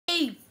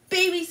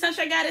Baby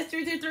Sunshine Goddess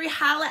 333,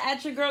 holla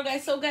at your girl,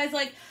 guys. So, guys,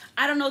 like,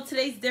 I don't know,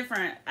 today's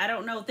different. I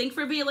don't know. Thanks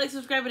for being like,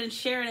 subscribing, and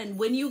sharing. And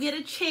when you get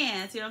a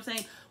chance, you know what I'm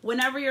saying,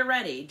 whenever you're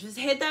ready, just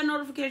hit that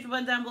notification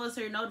button down below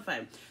so you're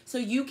notified. So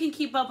you can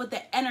keep up with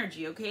the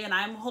energy, okay? And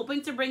I'm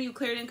hoping to bring you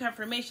clarity and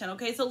confirmation,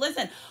 okay? So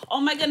listen,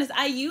 oh my goodness,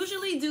 I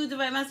usually do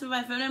Divine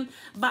Masculine, Divine Feminine,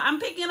 but I'm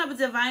picking up a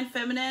Divine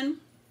Feminine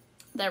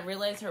that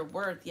realized her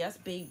worth. Yes,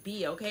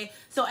 baby. Okay,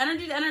 so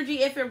energy to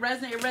energy. If it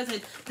resonates, it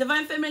resonates.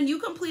 Divine Feminine, you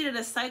completed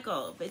a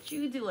cycle, but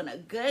you doing a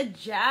good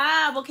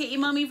job. Okay,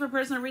 email me for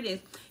personal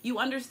readings. You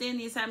understand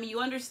the assignment. You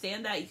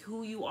understand that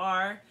who you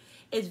are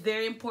is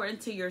very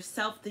important to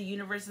yourself, the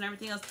universe, and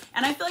everything else.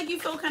 And I feel like you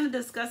feel kind of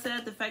disgusted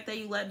at the fact that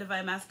you let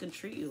Divine Masculine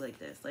treat you like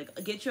this,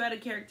 like get you out of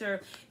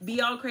character,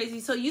 be all crazy.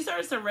 So you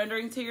started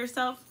surrendering to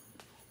yourself,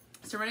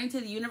 surrendering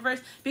to the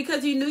universe,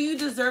 because you knew you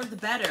deserved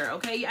better.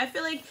 Okay, I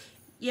feel like,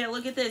 yeah,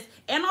 look at this.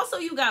 And also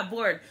you got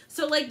bored.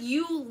 So like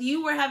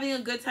you were having a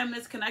good time in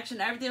this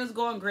connection. Everything was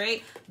going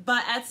great.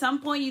 But at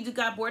some point you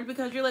got bored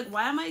because you're like,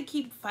 why am I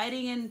keep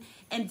fighting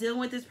and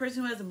dealing with this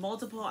person who has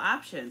multiple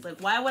options?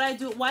 Like, why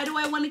do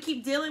I want to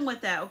keep dealing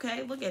with that?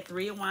 Okay, look at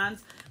 3 of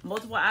Wands,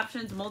 multiple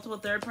options, multiple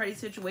third-party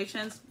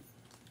situations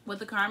with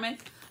the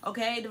karmic.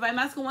 Okay, Divine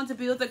Masculine wants to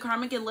be with the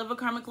karmic and live a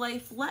karmic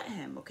life. Let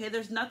him. Okay,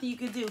 there's nothing you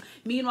can do.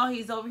 Meanwhile,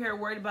 he's over here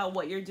worried about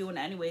what you're doing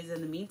anyways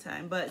in the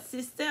meantime. But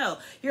still,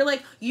 you're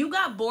like, you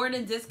got bored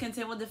and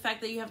discontent with the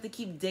fact that you have to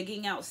keep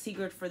digging out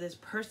secret for this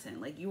person.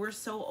 Like, you were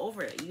so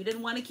over it. You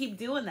didn't want to keep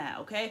doing that.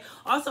 Okay,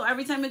 also,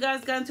 every time you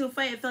guys got into a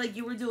fight, it felt like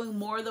you were doing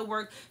more of the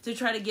work to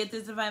try to get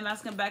this Divine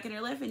Masculine back in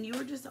your life, and you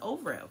were just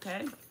over it.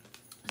 Okay,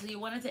 so you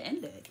wanted to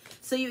end it.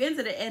 So you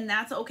ended it, and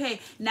that's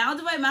okay. Now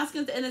Divine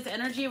Masculine's in this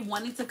energy of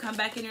wanting to come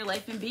back in your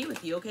life and be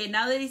with you, okay?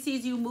 Now that he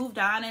sees you moved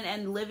on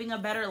and living a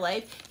better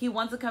life, he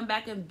wants to come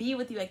back and be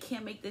with you. I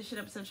can't make this shit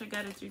up. Sunshine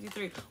Goddess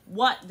 333.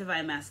 What,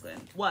 Divine Masculine?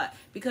 What?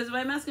 Because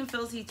Divine Masculine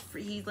feels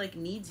he's like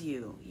needs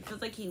you. He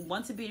feels like he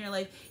wants to be in your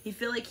life. He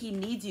feels like he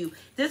needs you.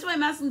 This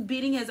Divine Masculine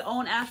beating his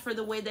own ass for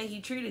the way that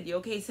he treated you,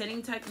 okay?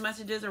 Sending text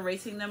messages,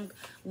 erasing them,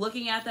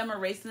 looking at them,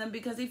 erasing them,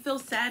 because he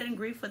feels sad and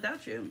grief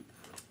without you.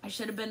 I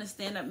should have been a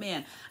stand-up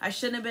man. I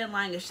shouldn't have been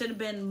lying. I shouldn't have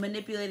been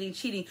manipulating,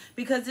 cheating.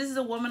 Because this is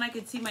a woman I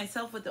could see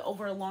myself with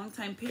over a long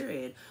time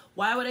period.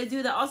 Why would I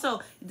do that?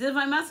 Also,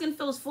 Divine Masculine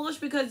feels foolish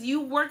because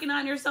you working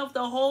on yourself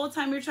the whole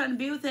time you're trying to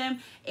be with him.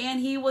 And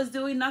he was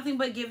doing nothing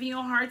but giving you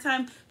a hard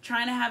time,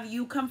 trying to have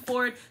you come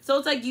forward. So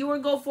it's like you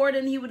would go forward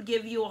and he would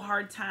give you a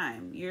hard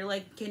time. You're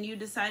like, can you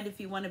decide if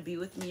you want to be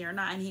with me or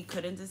not? And he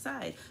couldn't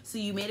decide. So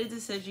you made a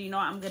decision. You know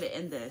what? I'm going to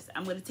end this.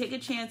 I'm going to take a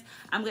chance.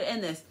 I'm going to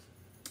end this.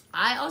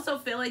 I also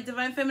feel like,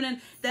 Divine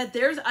Feminine, that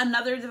there's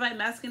another Divine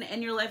Masculine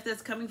in your life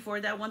that's coming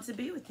forward that wants to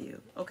be with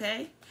you,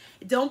 okay?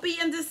 Don't be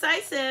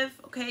indecisive,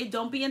 okay?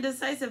 Don't be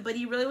indecisive, but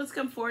he really wants to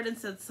come forward and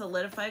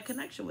solidify a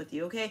connection with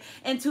you, okay?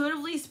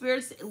 Intuitively,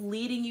 Spirit's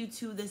leading you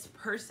to this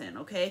person,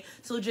 okay?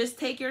 So just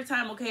take your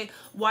time, okay?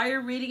 While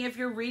you're reading, if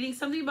you're reading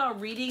something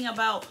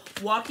about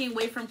walking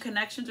away from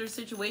connections or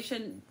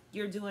situation,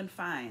 you're doing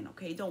fine,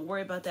 okay? Don't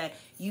worry about that.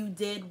 You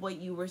did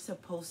what you were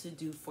supposed to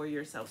do for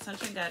yourself.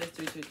 Sunshine Goddess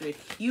 333.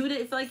 You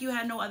didn't feel like you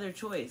had no other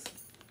choice.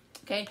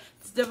 Okay,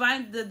 it's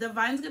divine. The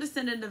divine's gonna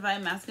send a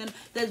Divine Masculine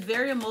that's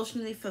very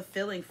emotionally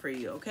fulfilling for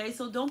you. Okay,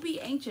 so don't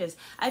be anxious.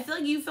 I feel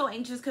like you feel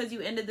anxious because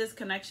you ended this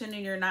connection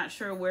and you're not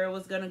sure where it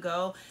was gonna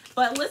go.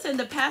 But listen,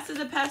 the past is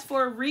a past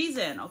for a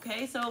reason.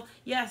 Okay, so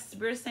yes,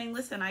 Spirit's saying,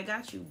 listen, I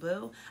got you,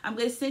 boo. I'm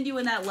gonna send you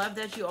in that love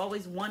that you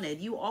always wanted.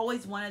 You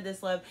always wanted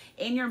this love,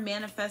 and you're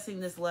manifesting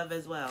this love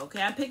as well.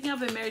 Okay, I'm picking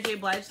up a Mary J.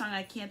 Blige song.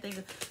 I can't think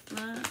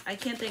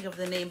of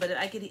the name, but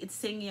it's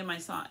singing in my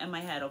song in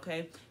my head.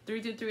 Okay,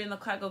 323 in the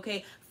clock.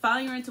 Okay.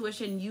 Following your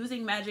intuition,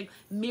 using magic,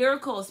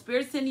 miracles.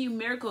 Spirit sending you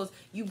miracles.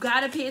 You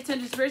got to pay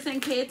attention. Spirit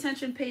saying, pay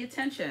attention, pay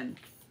attention.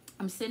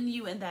 I'm sending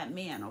you in that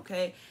man,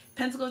 okay?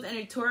 Pentacles,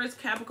 energy, Taurus,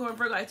 Capricorn,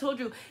 Virgo. I told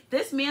you,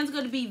 this man's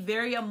going to be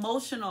very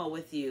emotional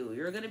with you.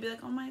 You're going to be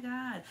like, oh my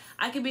God.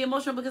 I can be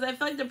emotional because I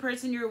feel like the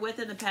person you're with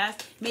in the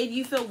past made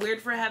you feel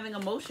weird for having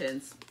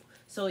emotions.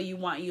 So you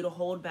want you to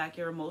hold back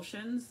your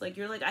emotions. Like,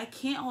 you're like, I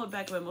can't hold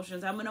back my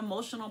emotions. I'm an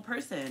emotional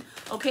person.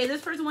 Okay,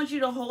 this person wants you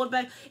to hold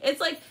back. It's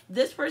like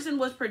this person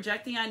was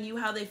projecting on you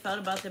how they felt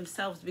about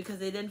themselves because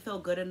they didn't feel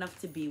good enough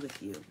to be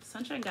with you.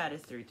 Sunshine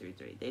Goddess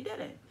 333. They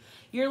didn't.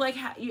 You're like,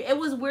 it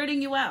was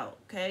weirding you out.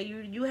 Okay,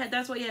 you had,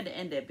 that's why you had to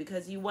end it,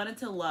 because you wanted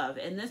to love.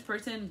 And this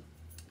person,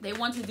 they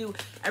want to do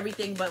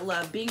everything but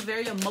love. Being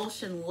very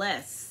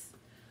emotionless.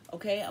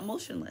 Okay,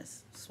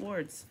 emotionless.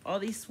 Swords. All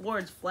these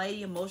swords.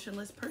 Flighty,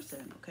 emotionless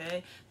person.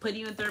 Okay,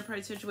 putting you in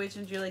third-party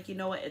situations. You're like, you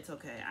know what? It's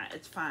okay.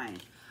 It's fine.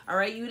 All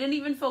right. You didn't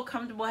even feel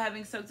comfortable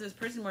having sex with this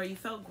person where you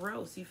felt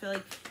gross. You feel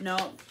like, no,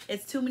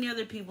 it's too many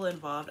other people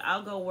involved.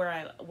 I'll go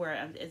where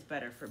it's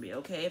better for me.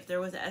 Okay. If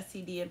there was an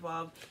STD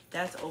involved,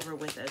 that's over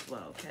with as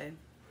well. Okay.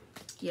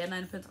 Yeah,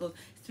 9 of Pentacles.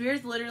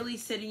 Spirit's literally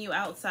sitting you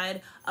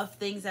outside of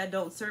things that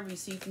don't serve you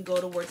so you can go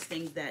towards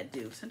things that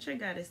do. Sunshine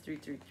Goddess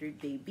 333,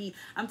 baby.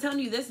 I'm telling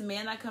you, this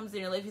man that comes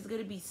in your life is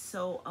going to be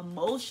so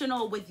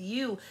emotional with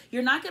you.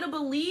 You're not going to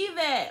believe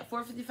it.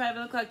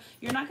 4:55 o'clock.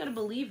 You're not going to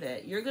believe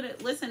it. You're going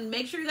to, listen,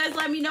 make sure you guys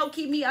let me know.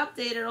 Keep me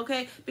updated,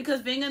 okay?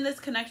 Because being in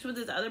this connection with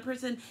this other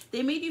person,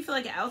 they made you feel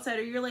like an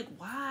outsider. You're like,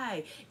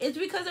 why? It's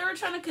because they were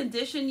trying to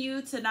condition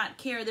you to not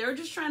care. They were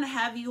just trying to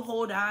have you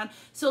hold on.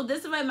 So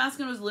this Divine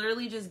Masculine was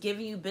literally just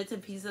giving you bits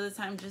and pieces of the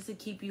time just to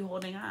keep you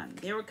holding on.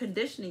 They were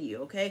conditioning you,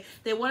 okay?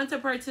 They wanted to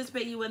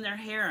participate you in their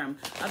harem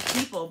of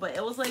people, but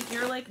it was like,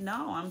 you're like,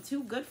 no, I'm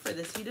too good for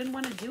this. You didn't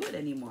want to do it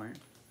anymore.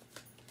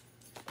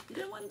 You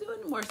didn't want to do it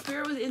anymore.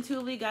 Spirit was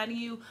intuitively guiding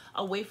you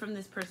away from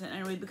this person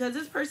anyway, because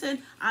this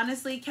person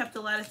honestly kept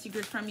a lot of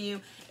secrets from you,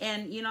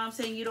 and you know what I'm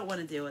saying, you don't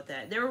want to deal with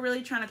that. They were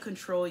really trying to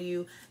control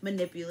you,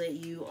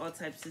 manipulate you, all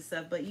types of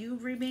stuff, but you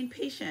remain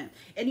patient.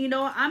 And you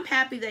know what? I'm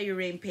happy that you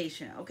remain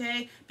patient,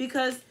 okay?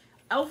 Because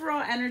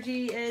overall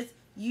energy is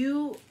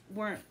you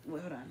weren't,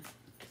 wait, hold on.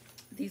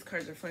 These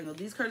cards are flying.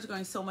 These cards are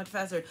going so much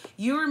faster.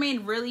 You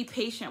remain really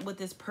patient with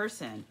this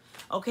person,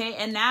 okay?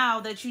 And now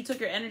that you took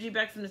your energy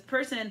back from this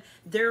person,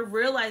 they're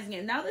realizing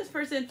it. Now this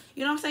person,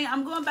 you know what I'm saying?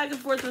 I'm going back and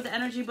forth with the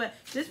energy, but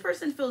this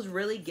person feels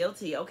really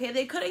guilty, okay?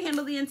 They couldn't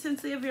handle the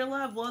intensity of your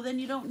love. Well, then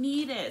you don't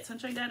need it.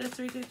 Sunshine Goddess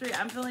 333.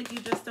 I'm feeling like you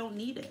just don't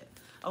need it.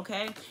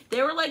 Okay,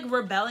 they were like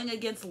rebelling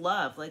against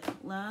love, like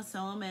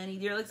so many.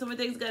 You're like, so many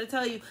things got to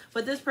tell you,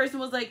 but this person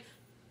was like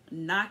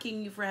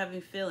knocking you for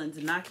having feelings,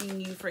 knocking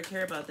you for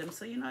care about them.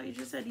 So you know, you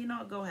just said, you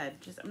know, go ahead.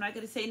 Just I'm not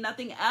gonna say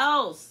nothing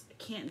else. I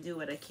can't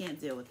do it. I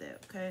can't deal with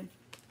it. Okay.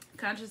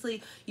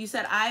 Consciously, you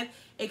said, I've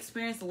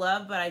experienced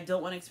love, but I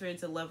don't want to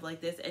experience a love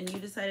like this. And you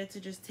decided to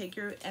just take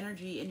your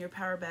energy and your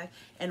power back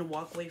and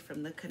walk away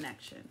from the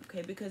connection.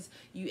 Okay, because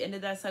you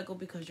ended that cycle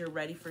because you're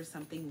ready for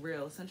something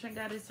real. Sunshine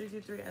Goddess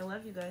 333. I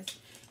love you guys.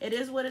 It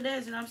is what it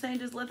is. You know what I'm saying?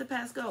 Just let the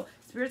past go.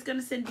 Spirit's going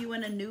to send you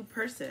in a new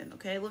person.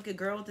 Okay, look at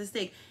Girl with the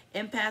Stake.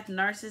 Empath,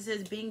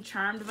 narcissist, being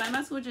charmed. Divine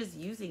Masculine just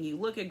using you.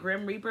 Look at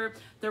Grim Reaper.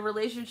 The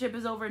relationship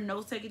is over.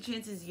 No second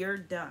chances. You're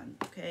done.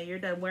 Okay, you're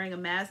done wearing a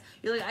mask.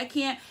 You're like, I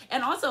can't.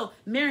 And also,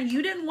 Maren,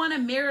 you didn't want to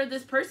mirror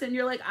this person.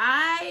 You're like,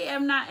 I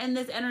am not in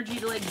this energy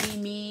to like be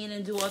mean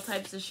and do all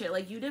types of shit.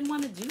 Like, you didn't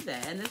want to do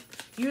that. And this,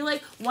 you're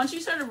like, once you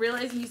started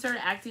realizing you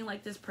started acting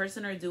like this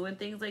person or doing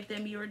things like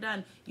them, you were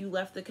done. You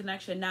left the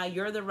connection. Now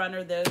you're the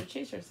runner, they're the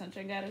chaser.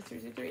 Sunshine Goddess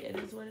 333. It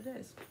is what it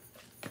is.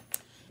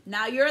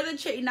 Now you're the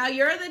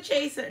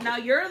chaser. Now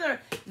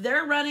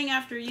they're running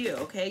after you.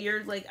 Okay,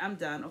 you're like, I'm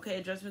done. Okay,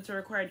 adjustments are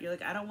required. You're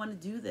like, I don't want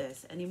to do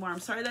this anymore. I'm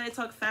sorry that I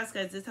talk fast,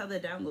 guys. This is how the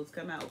downloads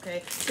come out.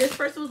 Okay, this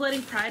person was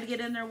letting pride get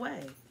in their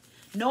way,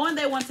 knowing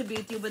they want to be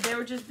with you, but they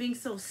were just being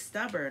so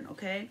stubborn.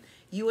 Okay,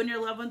 you and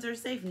your loved ones are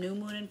safe. New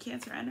moon and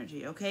Cancer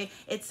energy. Okay,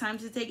 it's time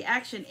to take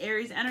action.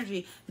 Aries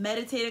energy.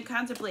 Meditate and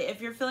contemplate.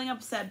 If you're feeling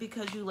upset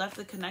because you left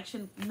the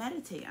connection,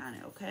 meditate on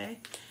it. Okay,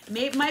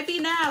 might be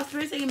now.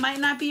 Spirit saying it might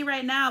not be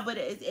right now, but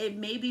it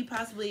may be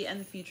possibly in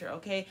the future.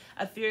 Okay,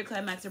 a fear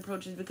climax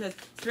approaches because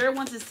Spirit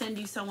wants to send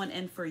you someone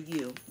in for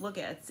you. Look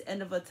at it. It's the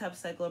end of a tough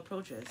cycle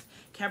approaches.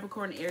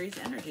 Capricorn, Aries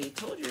energy.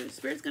 Told you,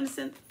 Spirit's gonna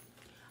send.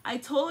 I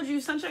told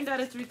you, Sunshine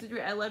Goddess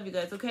 333. I love you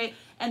guys, okay?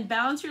 And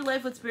balance your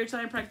life with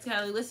spirituality and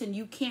practicality. Listen,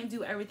 you can't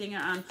do everything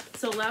on your own,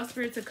 so allow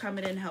Spirit to come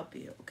in and help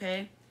you,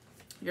 okay?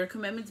 Your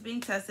commitment's being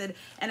tested,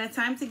 and a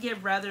time to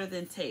give rather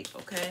than take,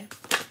 okay?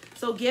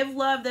 So give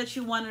love that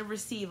you want to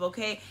receive,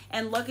 okay?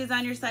 And luck is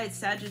on your side,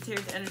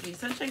 Sagittarius energy.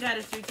 Sunshine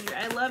Goddess 333.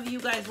 I love you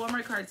guys. One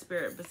more card,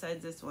 Spirit,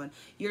 besides this one.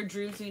 Your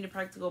dreams need a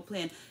practical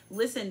plan.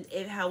 Listen,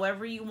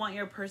 however you want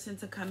your person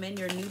to come in,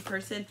 your new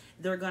person,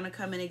 they're going to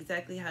come in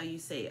exactly how you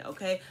say it,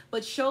 okay?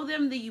 But show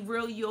them the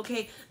real you,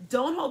 okay?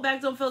 Don't hold back,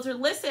 don't filter.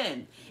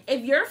 Listen,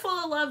 if you're full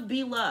of love,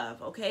 be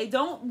love, okay?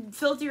 Don't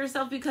filter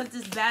yourself because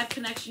this bad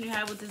connection you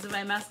have with this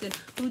Divine Masculine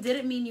who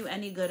didn't mean you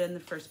any good in the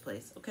first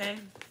place, okay?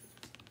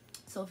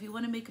 So if you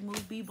want to make a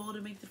move, be bold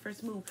and make the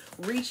first move.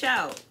 Reach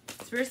out.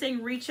 Spirit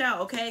saying reach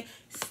out, okay?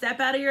 Step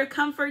out of your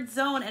comfort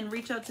zone and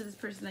reach out to this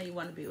person that you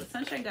want to be with.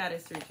 Sunshine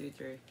Goddess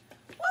 333.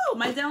 Woo!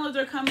 My downloads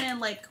are coming in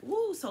like,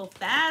 woo, so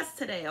fast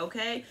today,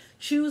 okay?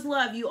 Choose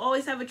love. You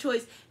always have a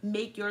choice.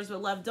 Make yours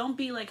with love. Don't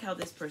be like how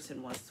this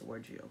person was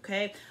towards you,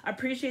 okay?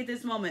 Appreciate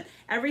this moment.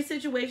 Every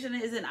situation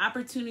is an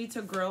opportunity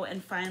to grow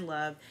and find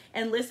love.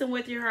 And listen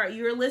with your heart.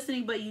 You're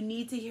listening, but you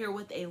need to hear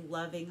with a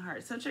loving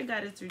heart. Sunshine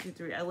Goddess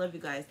 323. I love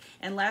you guys.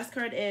 And last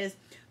card is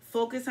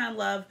focus on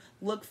love.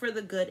 Look for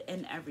the good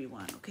in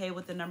everyone, okay?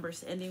 With the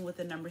numbers ending with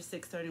the number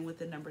 6, starting with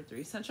the number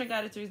 3. Sunshine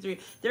Goddess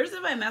 333. There's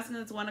Divine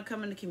Masculine that want to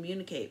come in to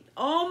communicate.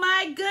 Oh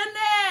my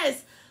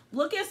goodness!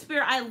 Look at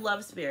Spirit. I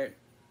love Spirit.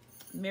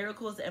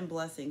 Miracles and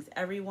blessings.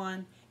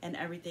 Everyone and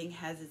everything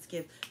has its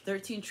gift.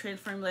 13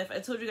 transform life. I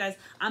told you guys,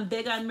 I'm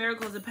big on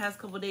miracles the past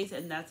couple days,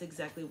 and that's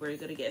exactly where you're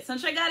going to get.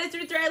 Sunshine Goddess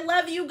 333. I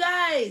love you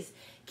guys.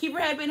 Keep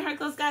your head in heart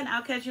close, God, and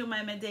I'll catch you in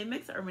my midday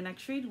mix or my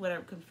next read,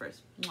 whatever comes first.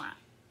 Mwah.